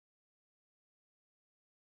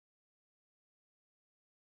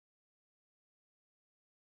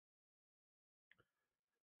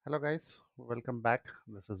Hello guys, welcome back.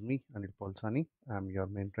 This is me, Anil Polsani. I'm your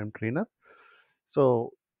mainframe trainer.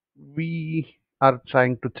 So we are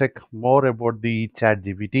trying to check more about the chat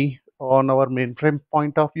GPT on our mainframe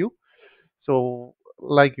point of view. So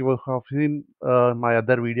like you have seen my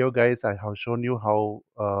other video guys, I have shown you how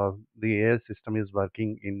the AI system is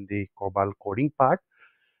working in the COBOL coding part.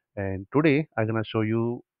 And today I'm going to show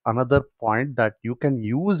you another point that you can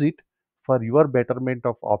use it for your betterment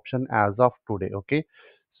of option as of today. Okay.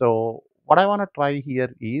 So what I want to try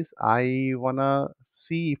here is I want to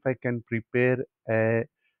see if I can prepare a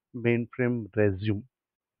mainframe resume.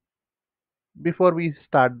 Before we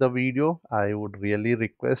start the video, I would really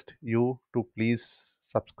request you to please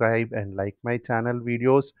subscribe and like my channel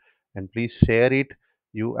videos and please share it.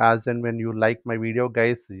 You as and when you like my video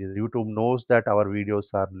guys, YouTube knows that our videos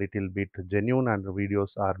are little bit genuine and the videos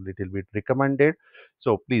are little bit recommended.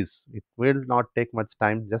 So please, it will not take much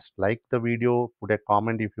time. Just like the video, put a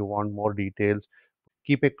comment if you want more details.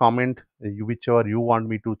 Keep a comment whichever you want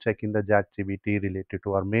me to check in the chat CBT related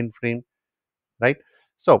to our mainframe, right?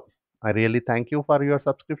 So I really thank you for your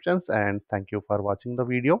subscriptions and thank you for watching the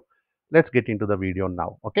video. Let's get into the video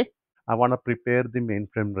now. Okay. I want to prepare the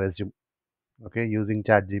mainframe resume. Okay. Using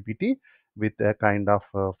ChatGPT with a kind of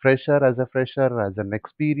fresher as an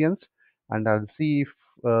experience. And I'll see if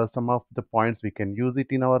some of the points we can use it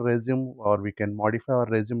in our resume or we can modify our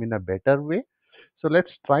resume in a better way. So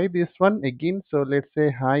let's try this one again. So let's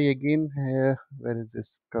say hi again. Where is this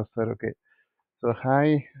cursor? Okay. So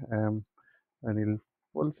hi. Anil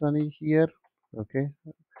Polsani here. Okay,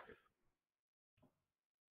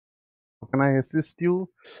 how can I assist you?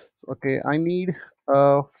 Okay, I need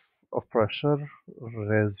a fresher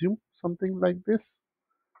resume, something like this.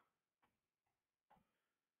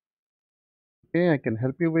 Okay, I can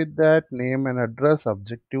help you with that. Name and address,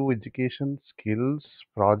 objective, education, skills,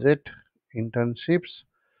 project, internships,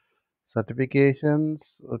 certifications.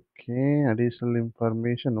 Okay, additional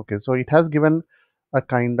information. Okay, so it has given a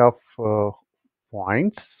kind of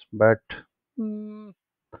points, but mm,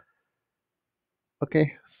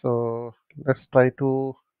 okay, so let's try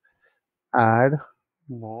to add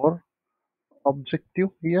more objective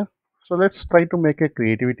here. So let's try to make a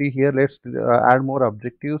creativity here. Let's add more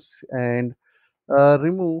objectives and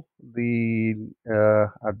remove the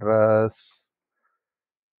address,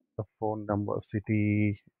 the phone number,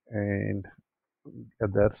 city, and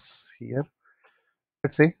others here.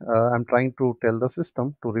 Let's say I'm trying to tell the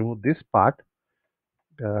system to remove this part.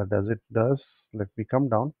 Does it does? Let me come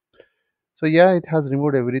down. So yeah, it has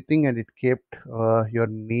removed everything and it kept your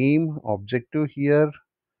name, objective here.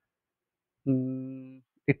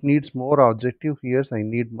 It needs more objective here. So I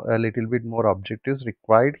need a little bit more objectives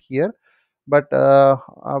required here, but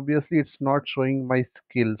obviously it's not showing my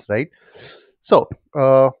skills, right? So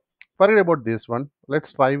forget about this one.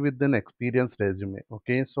 Let's try with an experience resume.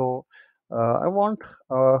 Okay, so I want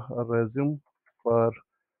a resume for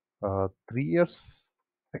 3 years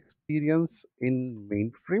experience in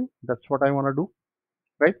mainframe. That's what I want to do,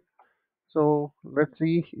 right? So let's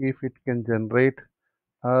see if it can generate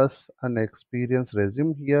us an experience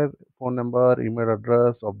resume here, phone number, email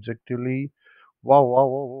address, objectively. Wow, wow,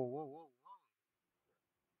 wow, wow, wow, wow.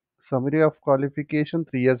 Summary of qualification,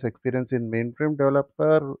 3 years experience in mainframe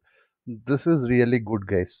developer. This is really good,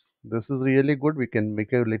 guys. This is really good. We can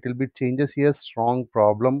make a little bit changes here. Strong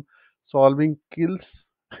problem solving skills.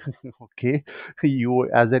 Okay, you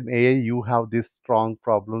as an AI, you have this strong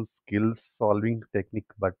problem skills solving technique,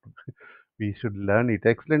 but we should learn it.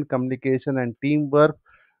 Excellent communication and teamwork,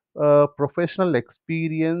 professional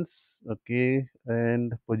experience, okay,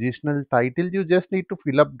 and positional title. You just need to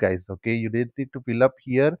fill up, guys. Okay, you didn't need to fill up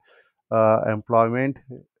here. Employment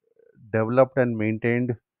developed and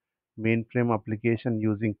maintained mainframe application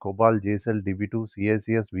using COBOL, JSL, DB2,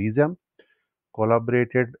 CICS, VSAM.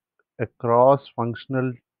 Collaborated across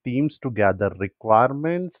functional teams to gather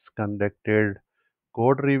requirements, conducted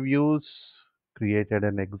code reviews, created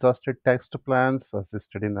and exhausted text plans,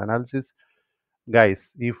 assisted in analysis. Guys,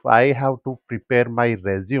 if I have to prepare my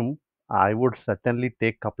resume, I would certainly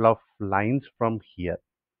take couple of lines from here.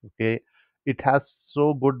 Okay, it has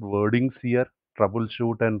so good wordings here.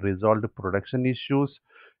 Troubleshoot and resolved production issues,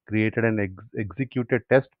 created and executed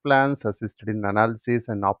test plans, assisted in analysis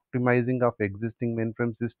and optimizing of existing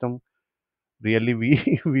mainframe system. Really,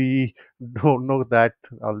 we we don't know that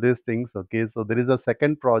all these things. Okay, so there is a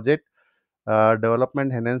second project,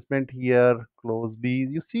 development enhancement here closely.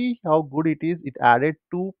 You see how good it is. It added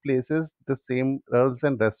two places the same roles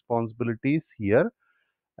and responsibilities here,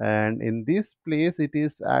 and in this place it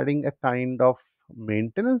is adding a kind of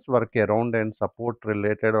maintenance work around and support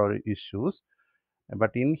related or issues.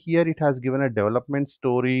 But in here, it has given a development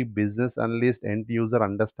story, business analyst, end user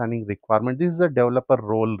understanding requirement. This is a developer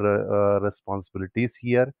role responsibilities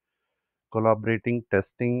here. Collaborating,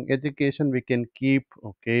 testing, education we can keep.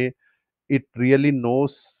 Okay, it really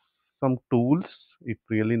knows some tools. It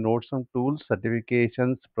really knows some tools,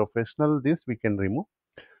 certifications, professional. This we can remove.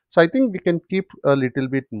 So I think we can keep a little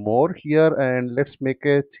bit more here, and let's make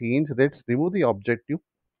a change. Let's remove the objective.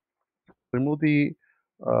 Remove the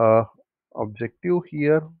uh, objective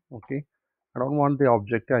here. Okay, I don't want the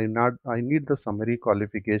objective. I need the summary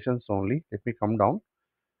qualifications only. Let me come down.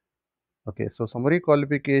 Okay, so summary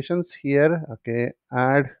qualifications here. Okay,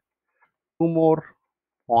 add two more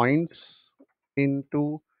points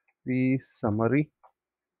into the summary.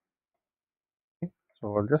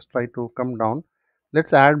 So I'll just try to come down.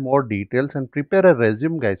 Let's add more details and prepare a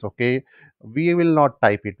resume, guys. Okay, we will not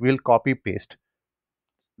type it. We'll copy paste.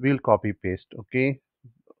 We'll copy paste. Okay.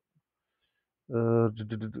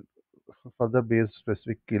 Further based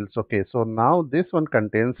specific skills. Okay, so now this one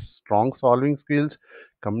contains strong solving skills,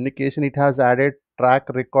 communication. It has added track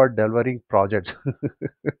record delivering projects.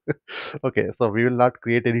 Okay, so we will not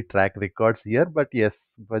create any track records here, but yes,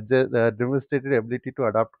 but the demonstrated ability to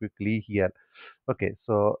adapt quickly here. Okay,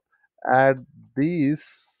 so add these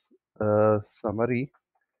summary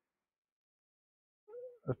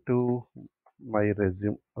to my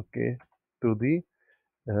resume. Okay, to the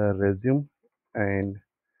resume and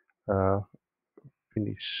uh,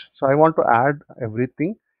 finish. So I want to add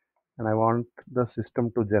everything and I want the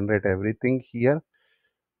system to generate everything here.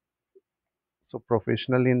 So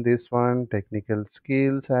professional in this one, technical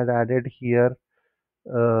skills had added here.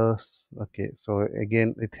 Uh, okay, so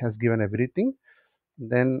again, it has given everything.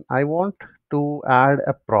 Then I want to add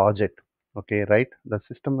a project. Okay, right? The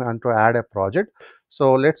system want to add a project.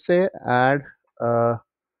 So let's say add uh,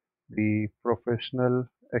 the professional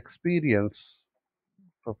experience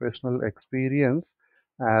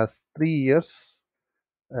as 3 years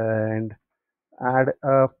and add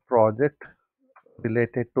a project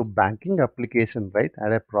related to banking application, right?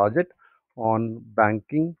 Add a project on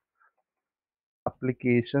banking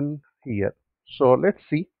application here. So let's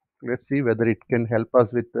see whether it can help us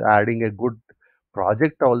with adding a good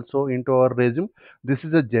project also into our resume. This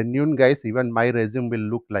is a genuine, guys. Even my resume will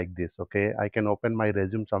look like this. Okay, I can open my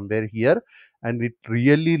resume somewhere here and it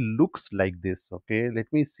really looks like this. Okay,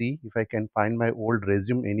 let me see if I can find my old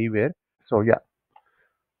resume anywhere. So yeah,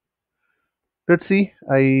 let's see.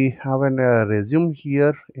 I have a resume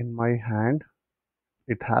here in my hand.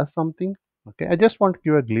 It has something. Okay, I just want to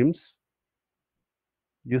give a glimpse.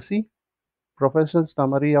 You see, professional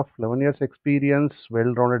summary of 11 years experience,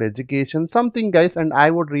 well-rounded education, something, guys. And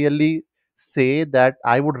I would really say that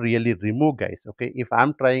I would really remove, guys. Okay, if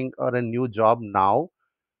I'm trying or a new job now.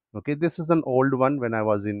 Okay, this is an old one when I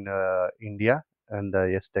was in India and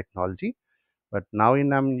yes, technology. But now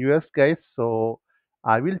in I'm US, guys. So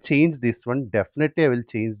I will change this one. Definitely, I will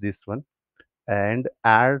change this one and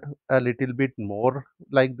add a little bit more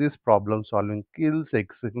like this problem solving skills,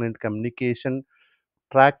 excellent communication,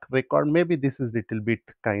 track record. Maybe this is little bit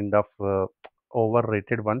kind of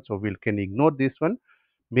overrated one, so we can ignore this one.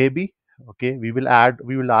 Maybe okay, we will ask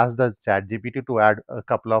the chat GPT to add a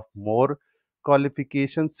couple of more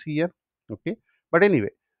qualifications here. Okay, but anyway,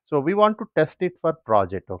 so we want to test it for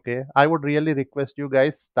project. Okay, I would really request you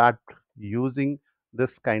guys start using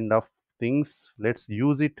this kind of things. Let's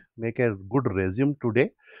use it, make a good resume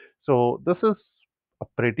today. So this is a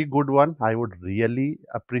pretty good one. I would really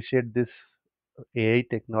appreciate this AI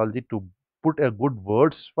technology to put a good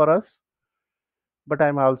words for us. But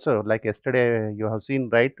I'm also like yesterday you have seen,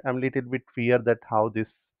 right? I'm little bit fear that how this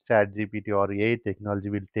chat GPT or AI technology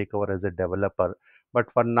will take over as a developer.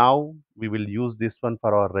 But for now, we will use this one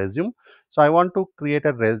for our resume. So I want to create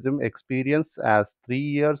a resume experience as 3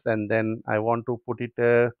 years, and then I want to put it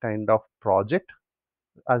a kind of project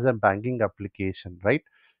as a banking application, right?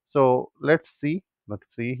 So let's see. Let's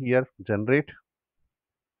see here. Generate.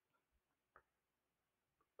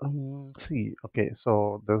 See, okay,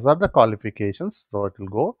 so those are the qualifications. So it will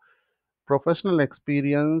go professional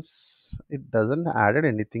experience. It doesn't added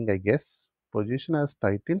anything, I guess. Position as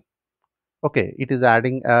title. Okay, it is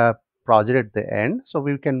adding a project at the end, so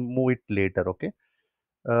we can move it later. Okay,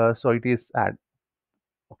 so it is add.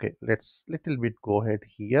 Okay, let's little bit go ahead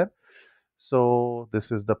here. So this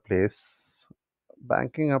is the place.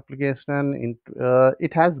 Banking application.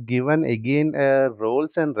 It has given again roles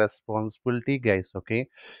and responsibility, guys. Okay,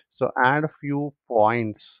 so add a few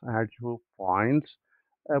points. Add few points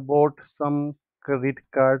about some credit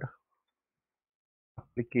card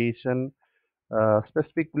application.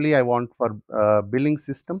 Specifically, I want for billing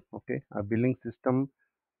system. Okay, a billing system.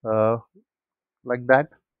 Uh, like that.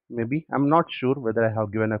 Maybe I'm not sure whether I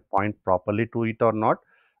have given a point properly to it or not.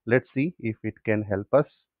 Let's see if it can help us.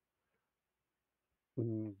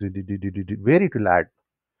 Where it will add.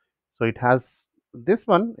 So it has, this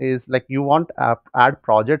one is like you want add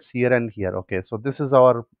projects here and here. Okay, so this is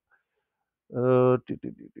our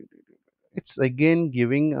it's again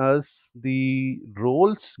giving us the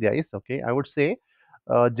roles, guys. Okay, I would say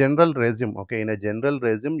general resume. Okay, in a general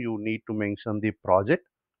resume you need to mention the project,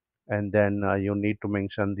 and then you need to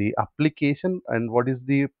mention the application and what is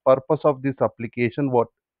the purpose of this application, what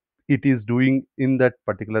it is doing in that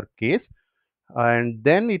particular case. And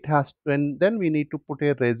then it has, and then we need to put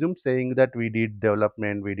a resume saying that we did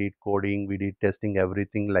development, we did coding, we did testing,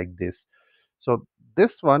 everything like this. So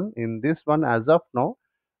this one, in this one, as of now,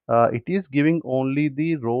 it is giving only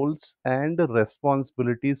the roles and the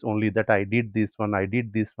responsibilities only, that I did this one, I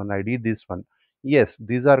did this one, I did this one. Yes,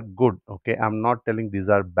 these are good. Okay, I'm not telling these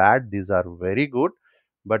are bad, these are very good,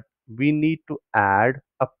 but we need to add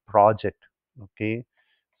a project. Okay,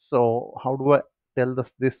 so how do I tell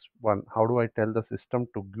this one? How do I tell the system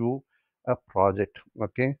to give a project?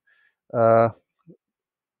 Okay,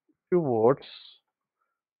 few words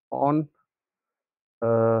on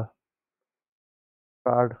uh,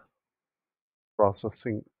 card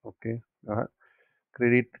processing. Okay, uh,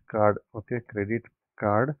 credit card. Okay, credit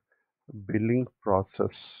card billing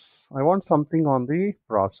process. I want something on the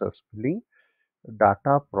process billing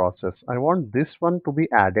data process. I want this one to be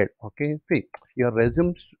added. Okay, see your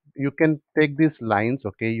resumes, you can take these lines.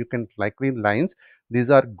 Okay, you can likely lines, these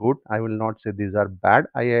are good, I will not say these are bad.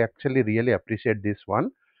 I actually really appreciate this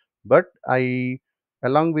one, but I,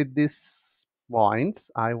 along with these points,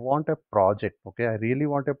 I want a project. Okay, I really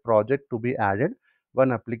want a project to be added.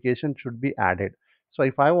 One application should be added. So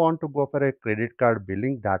if I want to go for a credit card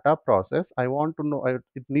billing data process, I want to know,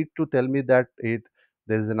 it needs to tell me that it,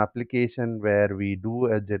 there is an application where we do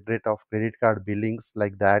a generate of credit card billings,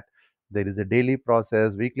 like that. There is a daily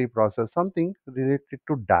process, weekly process, something related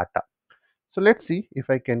to data. So let's see if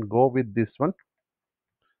I can go with this one.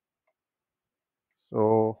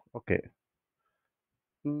 So okay.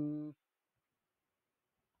 Mm,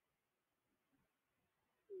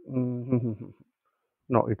 mm,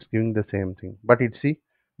 no, it's giving the same thing, but it see,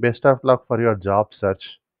 best of luck for your job search.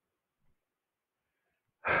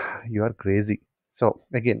 You are crazy. So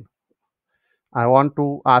again, I want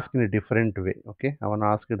to ask in a different way. Okay, I want to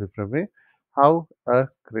ask a different way. How a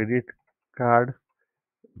credit card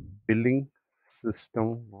billing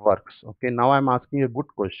system works. Okay, now I'm asking a good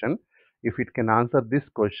question. If it can answer this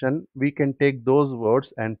question, we can take those words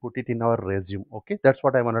and put it in our resume. Okay, that's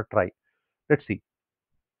what I want to try. Let's see.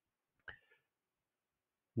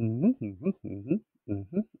 Mhm, mhm, mhm,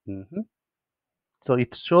 mhm, mhm. So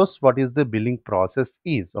it shows what is the billing process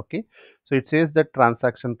is. Okay, so it says that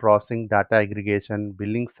transaction processing, data aggregation,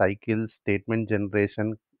 billing cycle, statement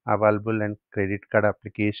generation, available and credit card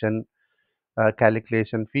application,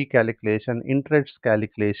 calculation, fee calculation, interest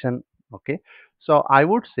calculation. Okay, so I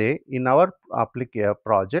would say in our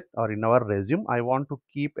project or in our resume, I want to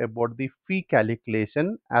keep about the fee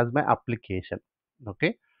calculation as my application.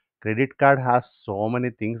 Okay, credit card has so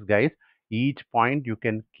many things, guys. Each point you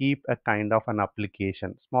can keep a kind of an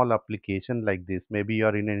application, small application like this. Maybe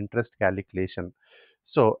you're in an interest calculation.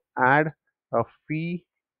 So add a fee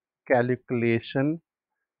calculation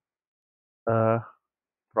uh,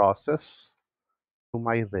 process to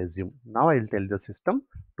my resume. Now I'll tell the system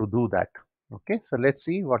to do that. Okay, so let's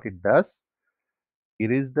see what it does.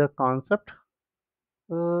 Here is the concept.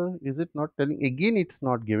 Is it not telling? Again, it's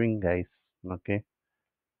not giving, guys. Okay,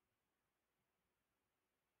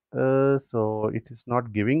 so it is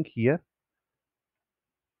not giving here.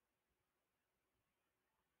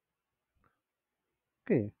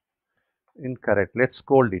 Okay, incorrect. Let's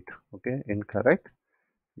scold it. Okay, incorrect.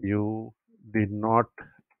 You did not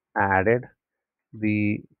added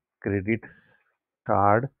the credit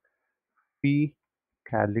card fee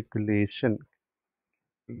calculation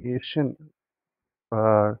calculation,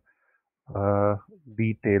 uh, uh,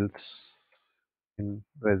 details in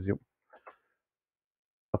resume.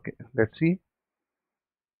 Okay, let's see.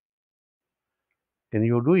 Can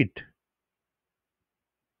you do it?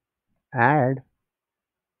 Add.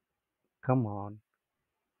 Come on.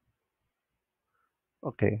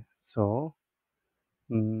 Okay. So,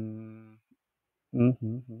 mm,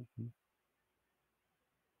 mm-hmm.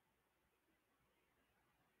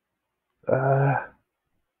 uh,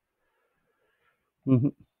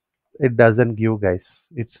 mhm. It doesn't give, guys.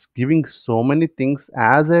 It's giving so many things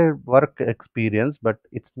as a work experience, but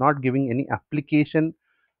it's not giving any application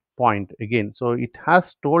point again. So it has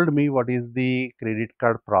told me what is the credit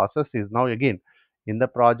card process is. Now again, In the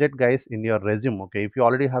project, guys, in your resume, okay, if you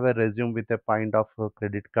already have a resume with a kind of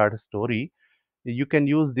credit card story, you can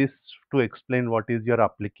use this to explain what is your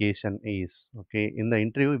application is. Okay, in the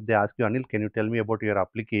interview, if they ask you, Anil, can you tell me about your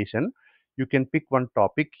application, you can pick one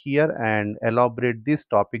topic here and elaborate this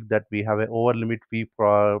topic, that we have a over limit fee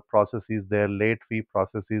process is there, late fee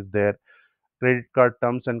process is there, credit card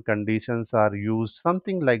terms and conditions are used,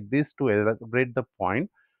 something like this, to elaborate the point.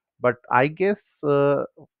 But I guess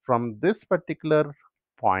from this particular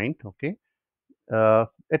point, okay,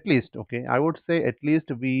 at least, okay, I would say at least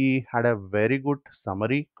we had a very good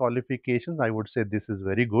summary qualifications. I would say this is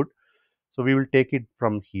very good. So we will take it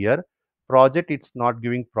from here. Project, it's not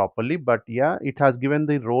giving properly, but yeah, it has given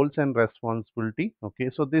the roles and responsibility. Okay,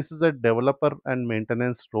 so this is a developer and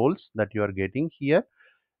maintenance roles that you are getting here,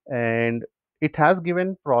 and it has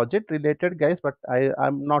given project related, guys, but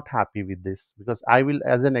I'm not happy with this, because I will,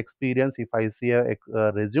 as an experience, if I see a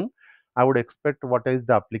resume, I would expect what is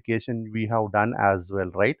the application we have done as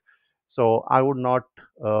well, right? So I would not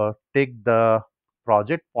take the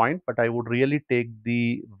project point, but I would really take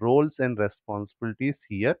the roles and responsibilities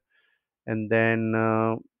here. And then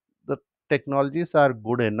the technologies are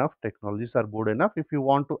good enough. If you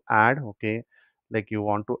want to add, okay, like you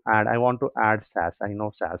want to add, I want to add SAS, I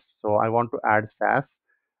know SAS, so I want to add SAS,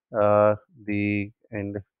 the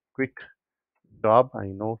and quick job, I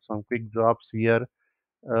know some quick jobs here.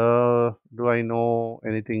 Do I know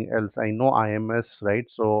anything else? I know IMS, right?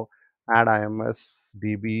 So add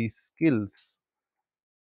IMS-DB skills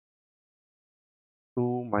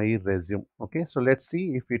to my resume. Okay, so let's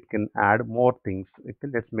see if it can add more things. Okay,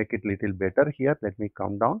 let's make it little better here. Let me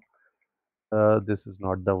come down. This is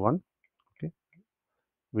not the one. Okay,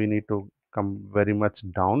 we need to come very much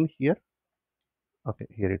down here. Okay,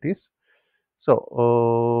 here it is. So,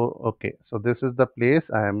 okay, so this is the place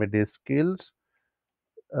IMD skills.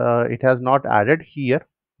 It has not added here.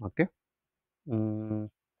 Okay, mm,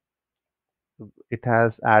 it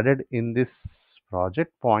has added in this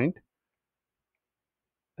project point,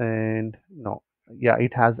 and no, yeah,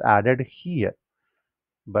 it has added here,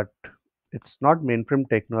 but it's not mainframe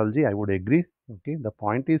technology, I would agree. Okay, the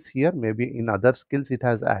point is here, maybe in other skills it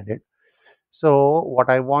has added. So what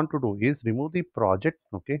I want to do is remove the project.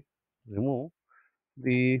 Okay, remove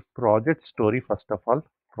the project story first of all,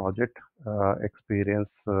 project experience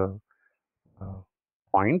uh,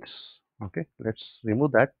 points. Okay, let's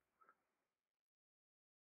remove that.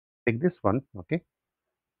 Take this one. Okay,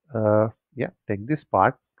 yeah, take this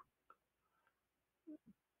part,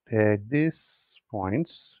 take this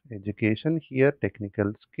points, education here,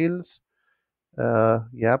 technical skills.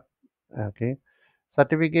 Yep. Okay,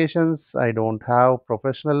 certifications, I don't have.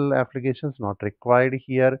 Professional applications, not required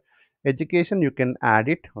here. Education, you can add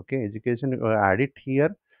it. Okay, education, you add it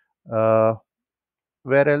here. Uh,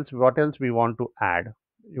 where else? What else we want to add?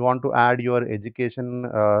 You want to add your education,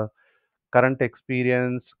 current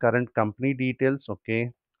experience, current company details.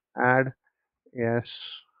 Okay, add, yes,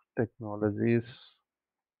 technologies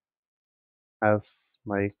as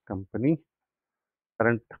my company,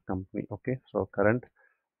 current company. Okay, so current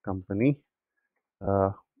company,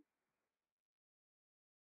 uh,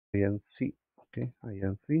 INC. Okay,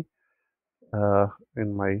 INC.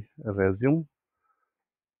 In my resume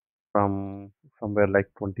from somewhere like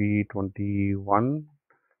 2021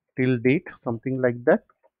 till date, something like that.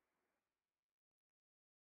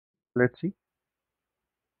 Let's see.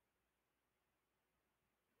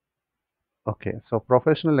 Okay, so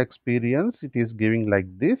professional experience, it is giving like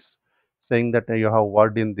this, saying that you have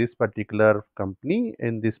worked in this particular company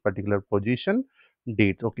in this particular position,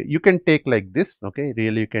 date. Okay, you can take like this. Okay,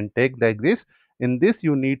 really, you can take like this. In this,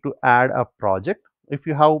 you need to add a project. If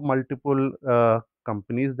you have multiple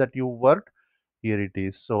companies that you worked, here it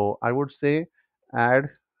is. So I would say add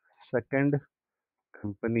second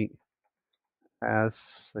company as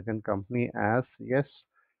yes,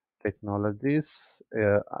 technologies,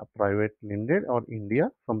 private limited or India,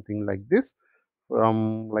 something like this,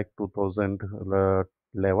 from like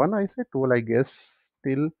 2011, I say 12, I guess,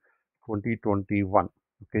 till 2021.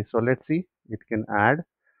 Okay, so let's see, it can add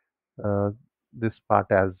this part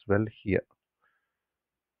as well here.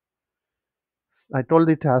 I told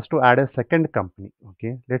it has to add a second company.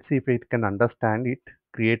 Okay, let's see if it can understand it,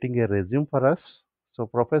 creating a resume for us. So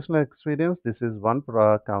professional experience, this is one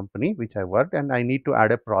company which I worked, and I need to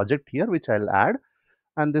add a project here, which I'll add.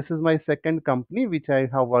 And this is my second company, which I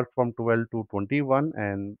have worked from 12 to 21,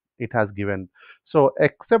 and it has given. So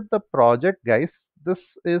except the project, guys, this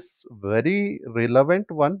is very relevant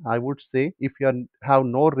one, I would say. If you have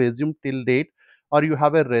no resume till date, or you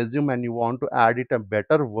have a resume and you want to add it a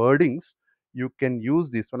better wordings, you can use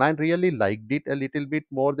this one. I really liked it a little bit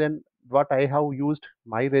more than what I have used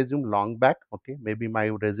my resume long back. Okay, maybe my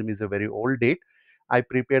resume is a very old date. I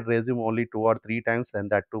prepared resume only 2 or 3 times, and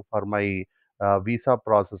that too for my visa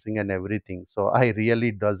processing and everything. So I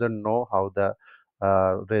really doesn't know how the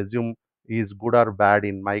resume is good or bad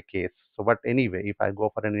in my case. So, but anyway, if I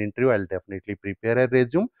go for an interview, I'll definitely prepare a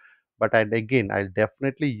resume. But again, I'll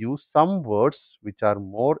definitely use some words which are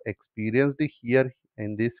more experienced here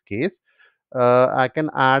in this case. I can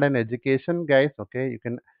add an education, guys. Okay, you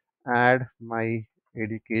can add my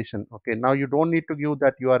education. Okay, now you don't need to give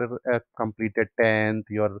that you are completed 10th,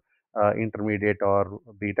 your intermediate or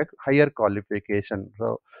BTech higher qualification.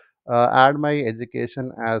 So add my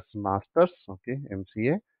education as masters. Okay,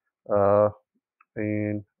 MCA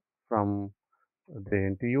in from the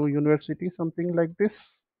NTU University, something like this.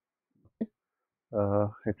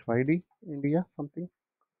 HYD India, something.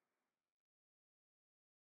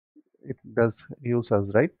 It does use us,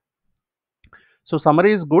 right? So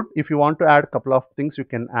summary is good. If you want to add a couple of things, you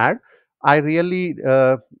can add. I really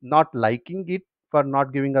not liking it for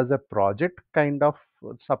not giving us a project kind of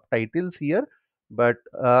subtitles here. But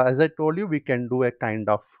as I told you, we can do a kind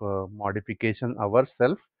of modification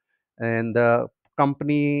ourselves. And the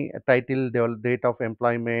company title, the date of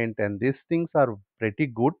employment, and these things are pretty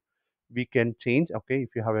good. We can change. Okay, if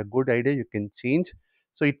you have a good idea, you can change.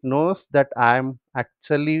 So it knows that I'm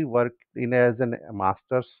actually work in as a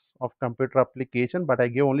master's of computer application, but I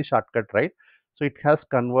give only shortcut, right? So it has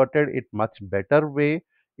converted it much better way.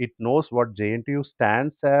 It knows what JNTU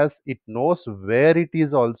stands as. It knows where it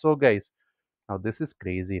is also, guys. Now this is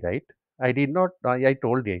crazy, right? I did not. I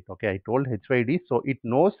told it. Okay, I told HYD, so it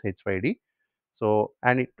knows HYD. So,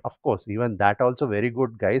 and it, of course, even that also very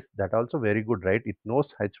good, guys. That also very good, right? It knows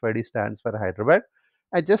HYD stands for Hyderabad.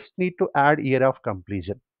 I just need to add year of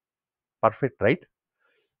completion. Perfect, right?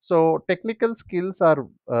 So technical skills are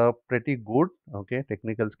pretty good. Okay,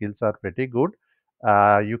 technical skills are pretty good.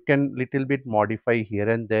 You can little bit modify here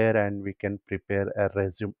and there, and we can prepare a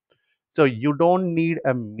resume. So you don't need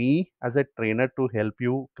a me as a trainer to help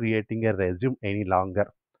you creating a resume any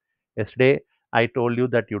longer. Yesterday, I told you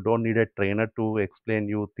that you don't need a trainer to explain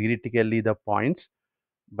you theoretically the points,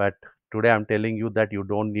 but today I'm telling you that you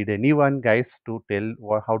don't need anyone, guys, to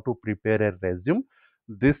tell how to prepare a resume.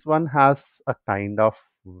 This one has a kind of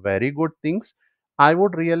very good things. I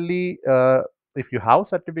would really, if you have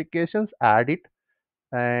certifications, add it,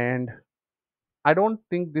 and I don't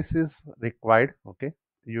think this is required. Okay,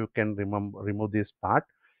 you can remove this part.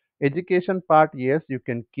 Education part, yes, you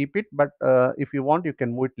can keep it, but if you want, you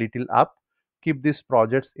can move it little up. Keep these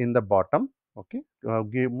projects in the bottom. Okay,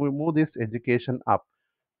 move this education up.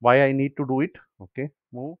 Why I need to do it? Okay,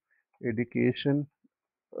 move education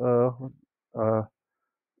uh, uh,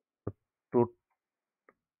 to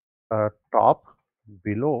top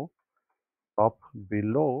below top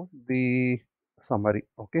below the summary.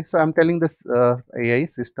 Okay, so I'm telling this AI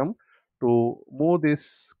system to move this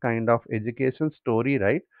kind of education story,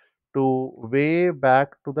 right, to way back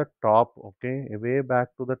to the top. Okay, way back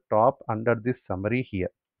to the top under this summary here.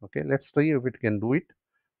 Okay, let's see if it can do it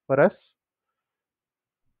for us.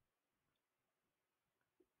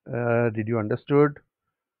 Did you understood?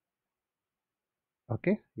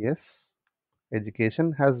 Okay, yes.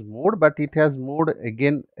 Education has moved, but it has moved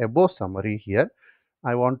again above summary here.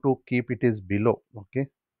 I want to keep it is below. Okay,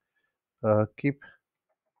 keep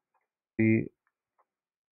the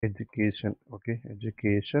education. Okay,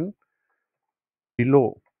 education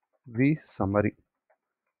below the summary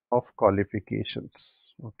of qualifications.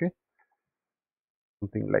 Okay,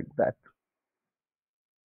 something like that.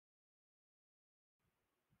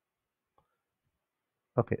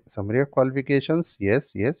 Okay, summary of qualifications. Yes,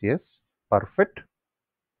 yes, yes. Perfect.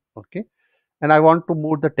 Okay, and I want to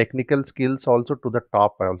move the technical skills also to the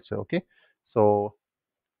top also. Okay, so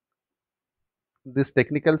this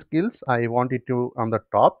technical skills I want it to on the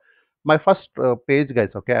top. My first page,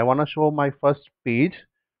 guys. Okay, I want to show my first page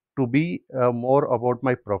to be more about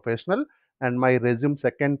my professional, and my resume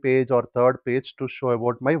second page or third page to show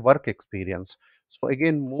about my work experience. So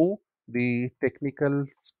again, move the technical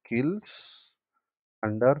skills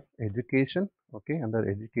under education. Okay, under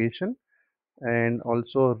education, and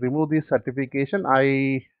also remove the certification.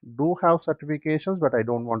 I do have certifications, but I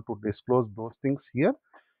don't want to disclose those things here.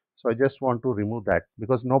 So I just want to remove that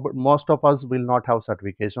because no, most of us will not have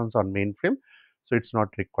certifications on mainframe, so it's not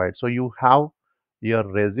required. So you have your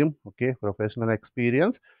resume, okay, professional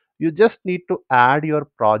experience. You just need to add your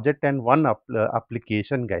project and one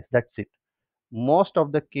application, guys. That's it. Most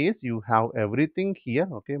of the case you have everything here.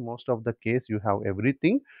 Okay, most of the case you have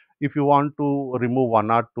everything. If you want to remove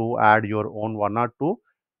one or two, add your own one or two,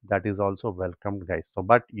 that is also welcomed, guys. So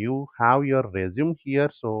but you have your resume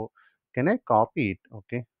here, so Can I copy it?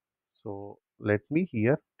 Okay. So let me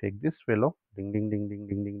here take this fellow. Ding ding ding ding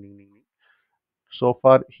ding ding ding ding. Ding. So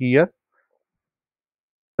far here,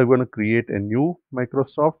 I'm going to create a new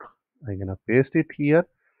Microsoft. I'm going to paste it here.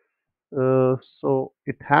 So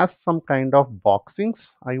it has some kind of boxings,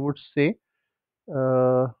 I would say.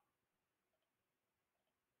 Uh,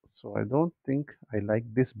 so I don't think I like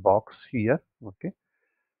this box here. Okay.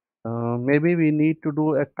 Maybe we need to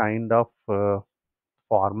do a kind of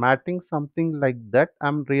formatting, something like that.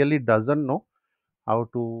 I'm really doesn't know how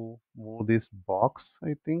to move this box.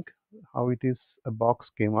 I think how it is a box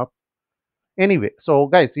came up. Anyway, so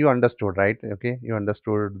guys, you understood, right? Okay, you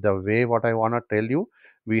understood the way what I want to tell you.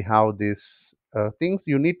 We have these things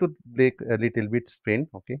you need to make a little bit spin.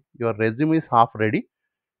 Okay, your resume is half ready,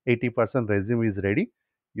 80% resume is ready.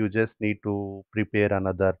 You just need to prepare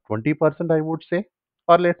another 20%, I would say,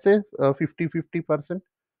 or let's say 50-50%.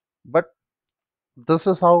 But this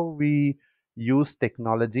is how we use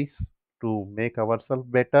technologies to make ourselves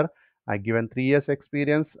better. I given 3 years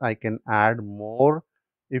experience. I can add more.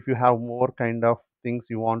 If you have more kind of things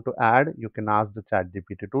you want to add, you can ask the chat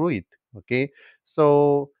GPT to do it. Okay.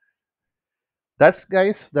 So that's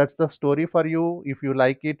guys, that's the story for you. If you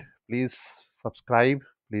like it, please subscribe,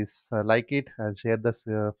 please like it and share this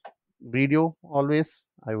video always.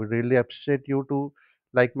 I would really appreciate you to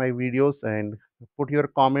like my videos and put your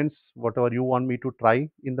comments, whatever you want me to try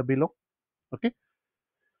in the below. Okay.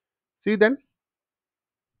 See you then.